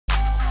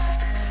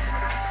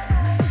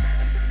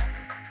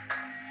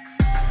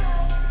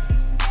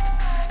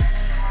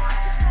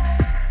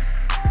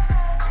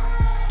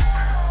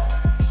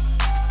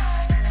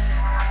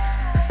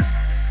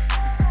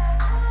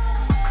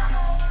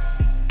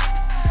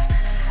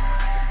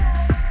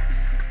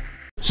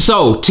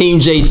So, Team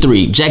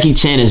J3, Jackie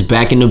Chan is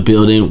back in the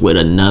building with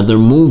another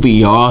movie,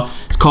 y'all.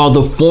 It's called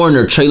The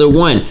Foreigner, trailer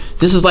 1.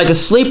 This is like a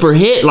sleeper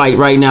hit, like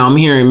right now. I'm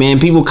hearing,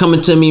 man, people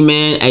coming to me,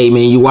 man. Hey,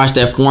 man, you watch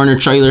that Foreigner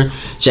trailer?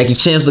 Jackie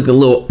Chan's looking a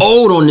little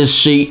old on this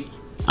sheet.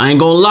 I ain't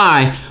gonna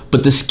lie,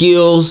 but the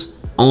skills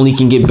only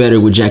can get better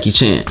with Jackie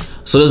Chan.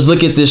 So let's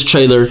look at this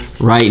trailer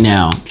right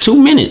now.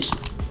 2 minutes.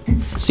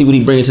 See what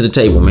he bringing to the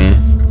table, man.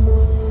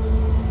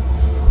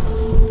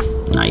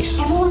 Nice.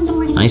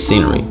 Nice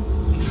scenery.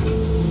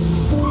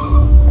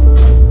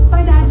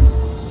 Bye, Dad.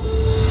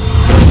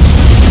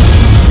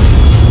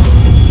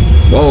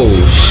 Whoa,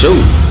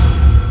 shoot.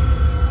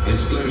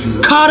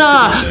 Explosion.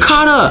 Carter!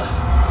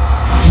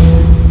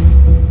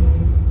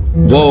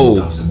 Whoa.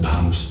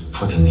 £1,000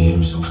 for the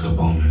names of the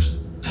bombers.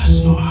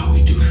 That's not how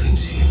we do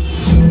things here.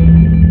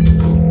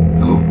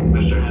 Hello?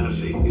 Mr.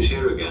 Hennessy, he's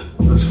here again.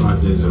 That's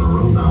 5 days in a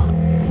row now.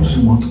 What does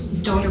he want?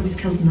 His daughter was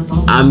killed in the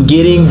bomb. I'm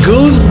getting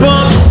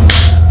goosebumps.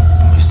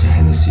 Mr.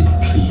 Hennessy,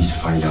 please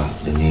find out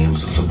the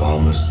names of the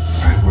bombers.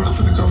 I work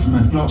for the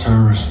government, not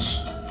terrorists.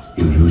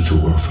 You used to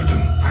work for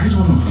them. I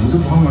don't know who the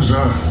bombers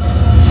are.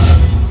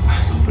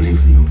 I don't believe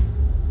in you.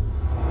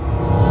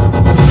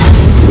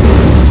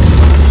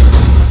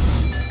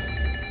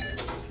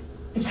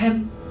 It's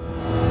him.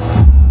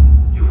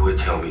 You would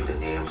tell me the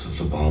names of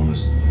the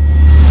bombers.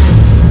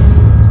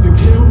 They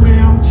kill me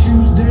on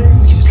Tuesday,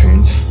 He's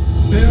trained.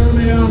 bury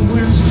me on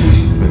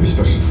Wednesday. Maybe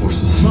special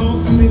forces. More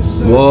for me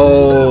Thursday.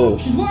 Whoa.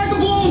 She's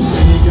workable.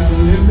 And you gotta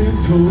let me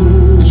go.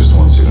 He just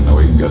wants you to know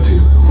he can get to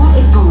you. What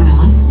is going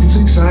on? He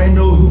thinks I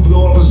know who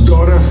blew up his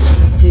daughter.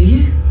 Do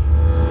you?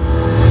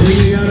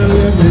 You gotta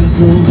let me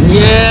go.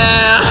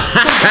 Yeah.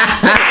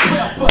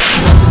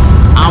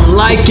 I'm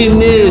liking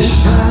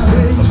this.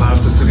 I'll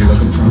have the city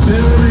looking for him.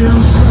 Bury me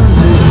on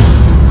Sunday.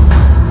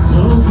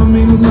 More for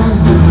me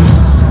Monday.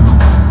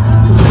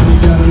 Then you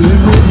gotta let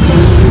me go.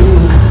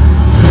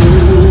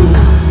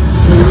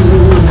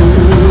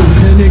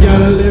 Then you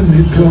gotta let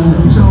me go.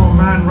 He's an old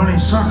man running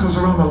circles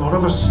around the lot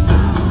of us.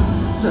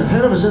 He's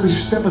ahead of us every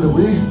step of the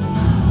way.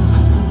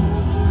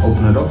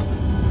 Open it up.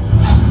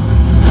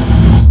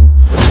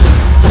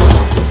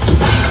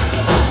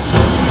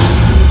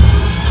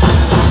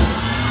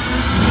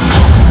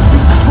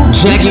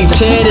 Jackie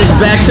Chan is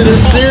back to the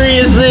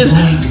seriousness.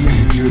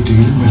 You're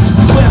dealing with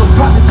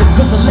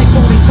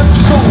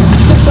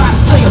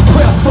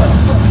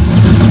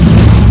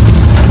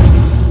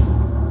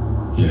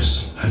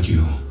Yes, I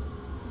do.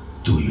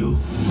 Do you?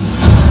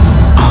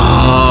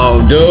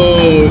 Oh,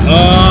 dude.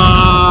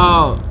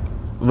 Oh.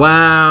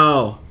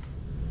 Wow.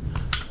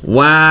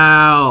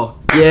 Wow.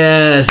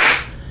 Yes.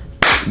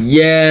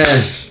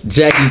 Yes.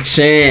 Jackie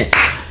Chan.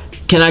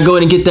 Can I go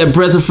in and get that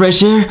breath of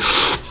fresh air?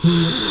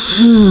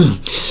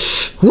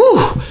 Woo.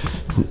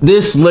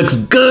 This looks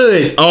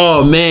good.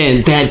 Oh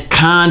man, that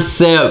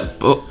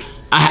concept.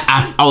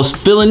 I was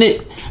feeling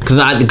it because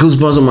I had the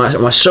goosebumps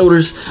on my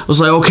shoulders. I was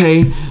like,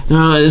 okay,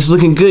 it's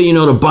looking good. You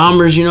know, the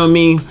bombers. You know what I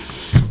mean?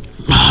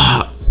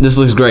 This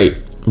looks great.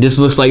 This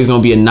looks like it's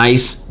gonna be a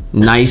nice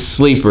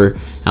sleeper.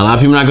 Now, a lot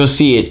of people are not gonna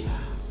see it,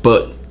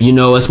 but you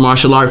know, us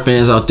martial art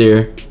fans out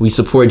there, we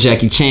support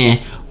Jackie Chan.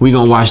 We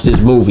gonna watch this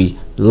movie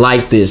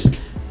like this.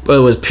 But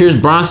it was Pierce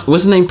Bronson.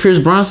 What's his name? Pierce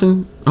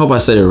Bronson. I hope I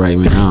said it right,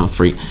 man. I don't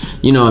freak.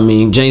 You know what I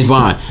mean? James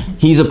Bond.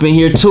 He's up in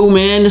here too,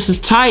 man. This is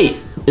tight.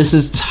 This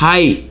is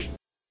tight.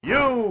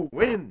 You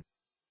win.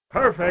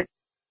 Perfect.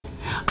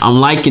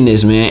 I'm liking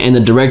this, man. And the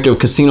director of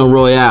Casino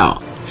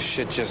Royale.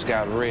 Shit just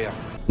got real.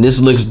 This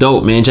looks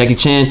dope, man. Jackie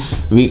Chan.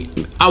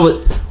 I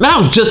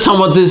was just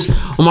talking about this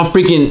on my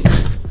freaking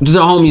the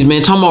homies,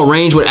 man. Talking about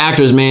range with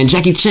actors, man.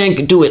 Jackie Chan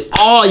could do it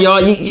all,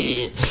 y'all.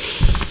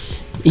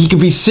 He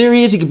could be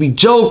serious, he could be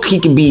joke, he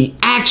could be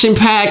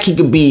action-packed, he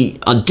could be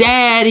a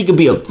dad, he could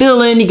be a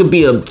villain, he could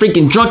be a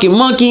freaking drunken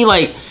monkey.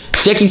 Like,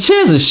 Jackie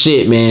Chan's a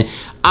shit, man.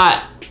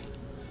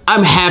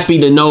 I'm happy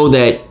to know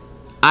that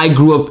I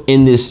grew up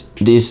in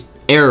this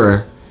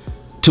era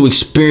to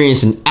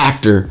experience an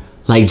actor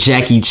like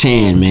Jackie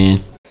Chan,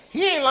 man.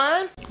 He ain't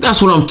lying.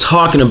 That's what I'm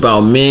talking about,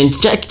 man.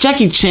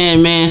 Jackie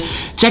Chan, man.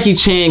 Jackie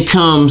Chan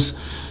comes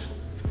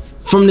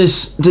from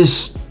this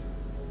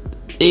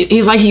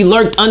he's like he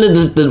lurked under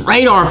the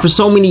radar for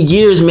so many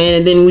years, man,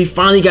 and then we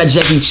finally got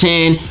Jackie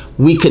Chan.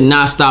 We could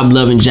not stop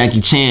loving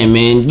Jackie Chan,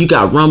 man. You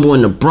got Rumble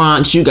in the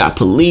Bronx, you got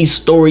Police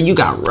Story, you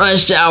got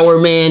Rush Hour,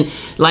 man.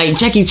 Like,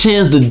 Jackie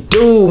Chan's the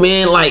dude,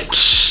 man. Like,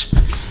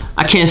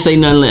 I can't say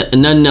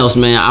nothing else,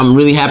 man. I'm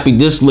really happy.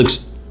 This looks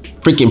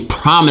freaking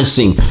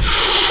promising.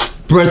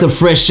 Breath of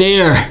fresh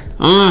air.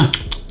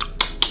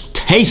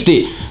 Taste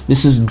it.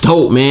 This is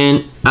dope,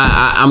 man.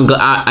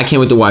 I can't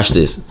wait to watch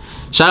this.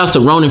 Shout outs to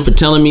Ronan for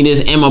telling me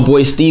this, and my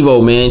boy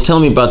Steve-O, man,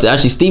 telling me about that.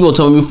 Actually, Steve-O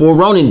told me before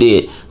Ronan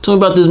did. Told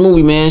me about this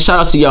movie, man. Shout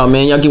outs to y'all,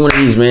 man. Y'all get one of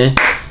these, man.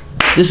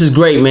 This is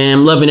great, man.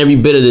 I'm loving every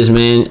bit of this,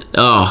 man.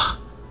 Oh,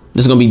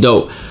 this is gonna be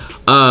dope.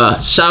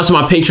 Shout out to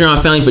my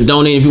Patreon family for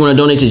donating. If you want to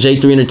donate to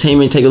J3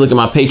 Entertainment, take a look at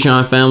my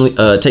Patreon family.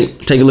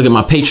 Take a look at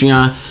my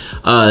Patreon.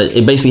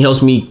 It basically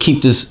helps me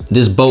keep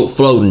this boat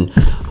floating.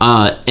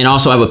 And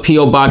also I have a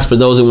PO box for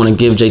those that want to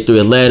give J3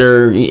 a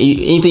letter.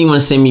 Anything you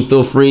want to send me,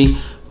 feel free,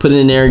 put it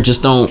in there.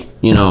 Just don't,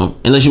 you know,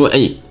 unless you want.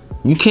 Hey,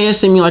 you can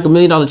send me like $1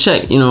 million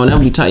check, you know, and that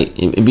would be tight.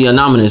 It'd be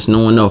anonymous, no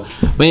one know.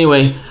 But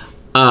anyway,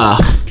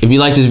 if you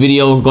like this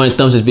video, go ahead and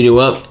thumbs this video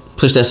up,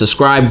 push that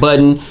subscribe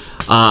button.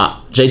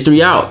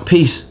 J3 out,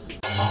 peace.